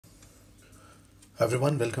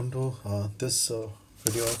Everyone, welcome to this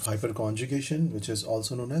video of hyperconjugation, which is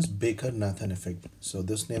also known as Baker-Nathan effect. So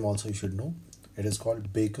this name also you should know. It is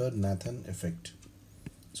called Baker-Nathan effect.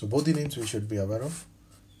 So both the names we should be aware of.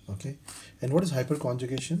 Okay. And what is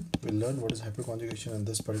hyperconjugation? We'll learn what is hyperconjugation in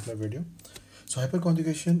this particular video. So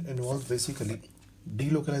hyperconjugation involves basically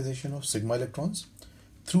delocalization of sigma electrons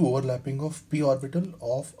through overlapping of p orbital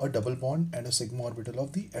of a double bond and a sigma orbital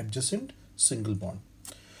of the adjacent single bond.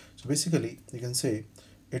 So basically you can say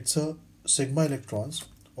it's a sigma electrons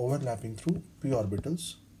overlapping through p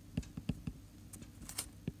orbitals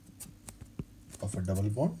of a double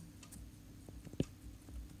bond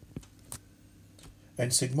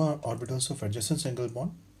and sigma orbitals of adjacent single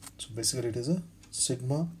bond. So basically it is a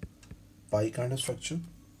sigma pi kind of structure.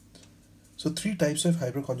 So three types of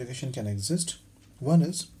hyperconjugation can exist. One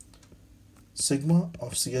is sigma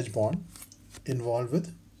of CH bond involved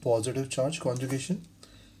with positive charge conjugation.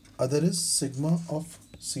 Other is sigma of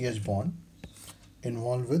CH bond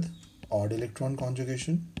involved with odd electron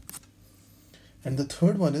conjugation. And the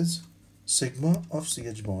third one is sigma of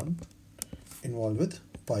CH bond involved with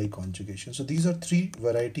pi conjugation. So these are three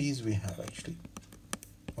varieties we have actually.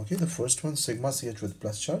 Okay, the first one sigma CH with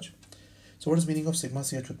plus charge. So what is meaning of sigma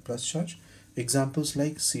CH with plus charge? Examples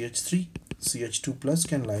like CH3, CH2 plus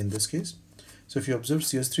can lie in this case. So if you observe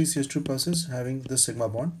CH3, CH2 plus is having this sigma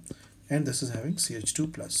bond and this is having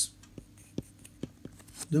CH2 plus,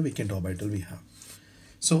 the vacant orbital we have.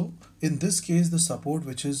 So in this case, the support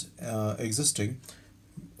which is existing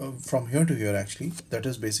from here to here actually, that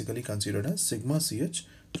is basically considered as sigma CH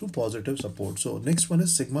through positive support. So next one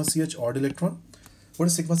is sigma CH odd electron. What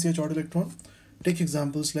is sigma CH odd electron? Take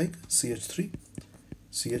examples like CH3,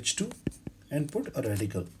 CH2 and put a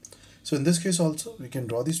radical. So in this case also we can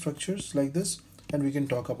draw the structures like this and we can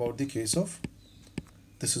talk about the case of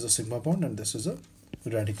this is a sigma bond and this is a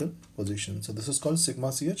radical position. So this is called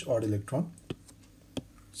sigma CH odd electron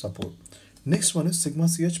support. Next one is sigma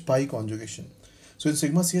CH pi conjugation. So in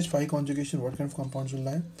sigma CH pi conjugation, what kind of compounds will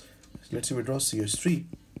lie? Let's say we draw CH3,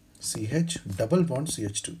 CH double bond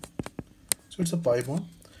CH2. So it's a pi bond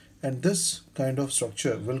and this kind of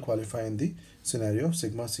structure will qualify in the scenario of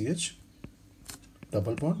sigma CH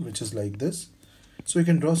double bond, which is like this. So we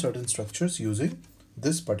can draw certain structures using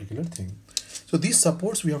this particular thing. So these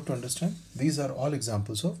supports we have to understand. These are all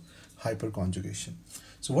examples of hyperconjugation.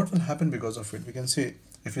 So what will happen because of it? We can say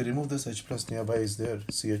if you remove this H plus nearby is there,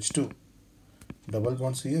 CH2, double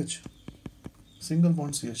bond CH, single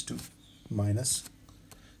bond CH2 minus.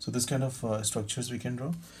 So this kind of structures we can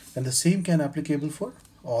draw, and the same can applicable for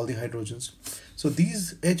all the hydrogens. So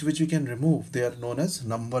these H which we can remove, they are known as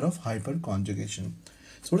number of hyperconjugation.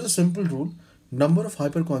 So what is a simple rule? Number of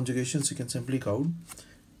hyperconjugations you can simply count.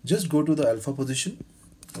 Just go to the alpha position.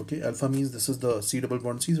 Okay, alpha means this is the C double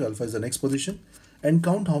bond C, so alpha is the next position, and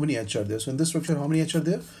count how many H are there. So in this structure, how many H are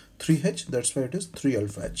there? 3 H, that's why it is 3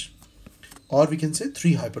 alpha H. Or we can say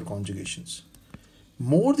 3 hyperconjugations.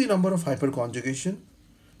 More the number of hyperconjugation,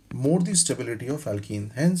 more the stability of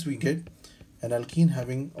alkene. Hence we get an alkene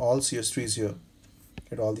having all CH3s here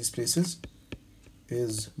at all these places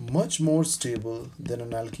is much more stable than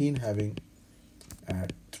an alkene having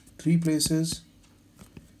at 3 places,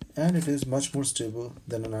 and it is much more stable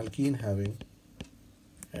than an alkene having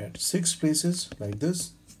at 6 places like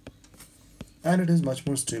this, and it is much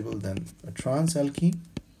more stable than a trans alkene,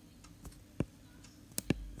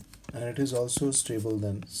 and it is also stable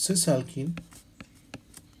than cis alkene.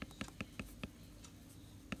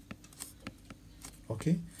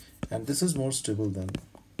 Okay, and this is more stable than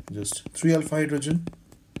just 3 alpha hydrogen,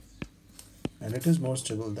 and it is more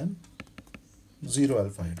stable than 0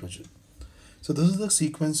 alpha hydrogen. So this is the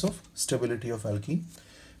sequence of stability of alkene.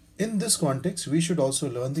 In this context, we should also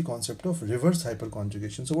learn the concept of reverse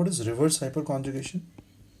hyperconjugation. So what is reverse hyperconjugation?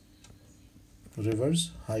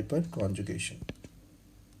 Reverse hyperconjugation.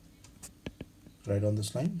 Right on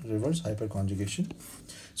this line, reverse hyperconjugation.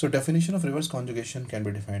 So definition of reverse conjugation can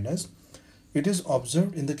be defined as it is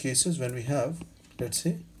observed in the cases when we have, let's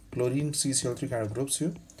say, chlorine CCl3 kind of groups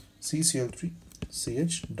here, CCl3,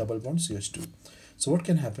 CH double bond CH2. So what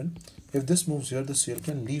can happen? If this moves here, the Cl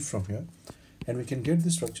can leave from here, and we can get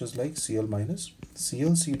the structures like Cl minus,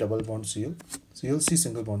 ClC double bond Cl, ClC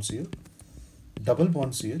single bond Cl, double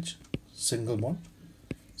bond CH, single bond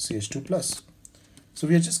CH2 plus. So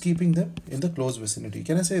we are just keeping them in the close vicinity.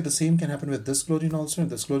 Can I say the same can happen with this chlorine also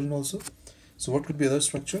and this chlorine also? So what could be other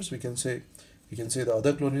structures? We can say the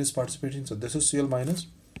other chlorine is participating. So this is Cl minus,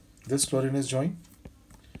 this chlorine is joined,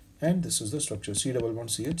 and this is the structure C double bond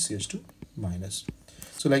CH, CH2 minus.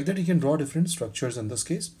 So like that you can draw different structures in this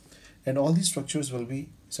case, and all these structures will be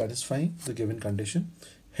satisfying the given condition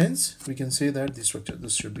Hence, we can say that the structure,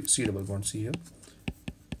 this should be C double bond C here.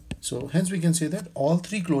 So hence we can say that all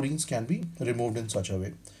three chlorines can be removed in such a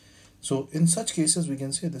way. So in such cases, we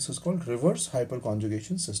can say this is called reverse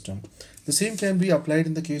hyperconjugation system. The same can be applied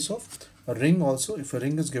in the case of a ring also. If a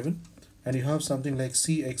ring is given and you have something like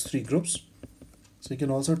CH3 groups, so you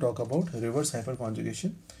can also talk about reverse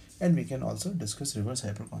hyperconjugation, and we can also discuss reverse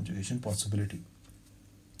hyperconjugation possibility.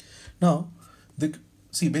 Now,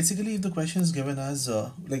 basically if the question is given as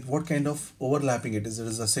like what kind of overlapping it is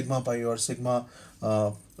a sigma pi or sigma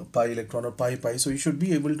pi electron or pi, so you should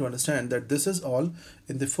be able to understand that this is all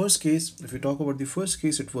in the first case. If we talk about the first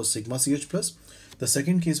case, it was sigma CH plus, the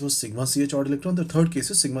second case was sigma CH odd electron, the third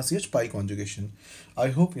case is sigma CH pi conjugation. I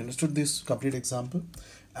hope you understood this complete example,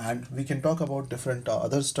 and we can talk about different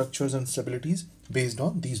other structures and stabilities based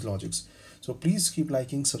on these logics. So please keep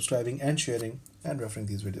liking, subscribing and sharing and referring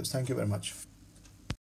these videos. Thank you very much.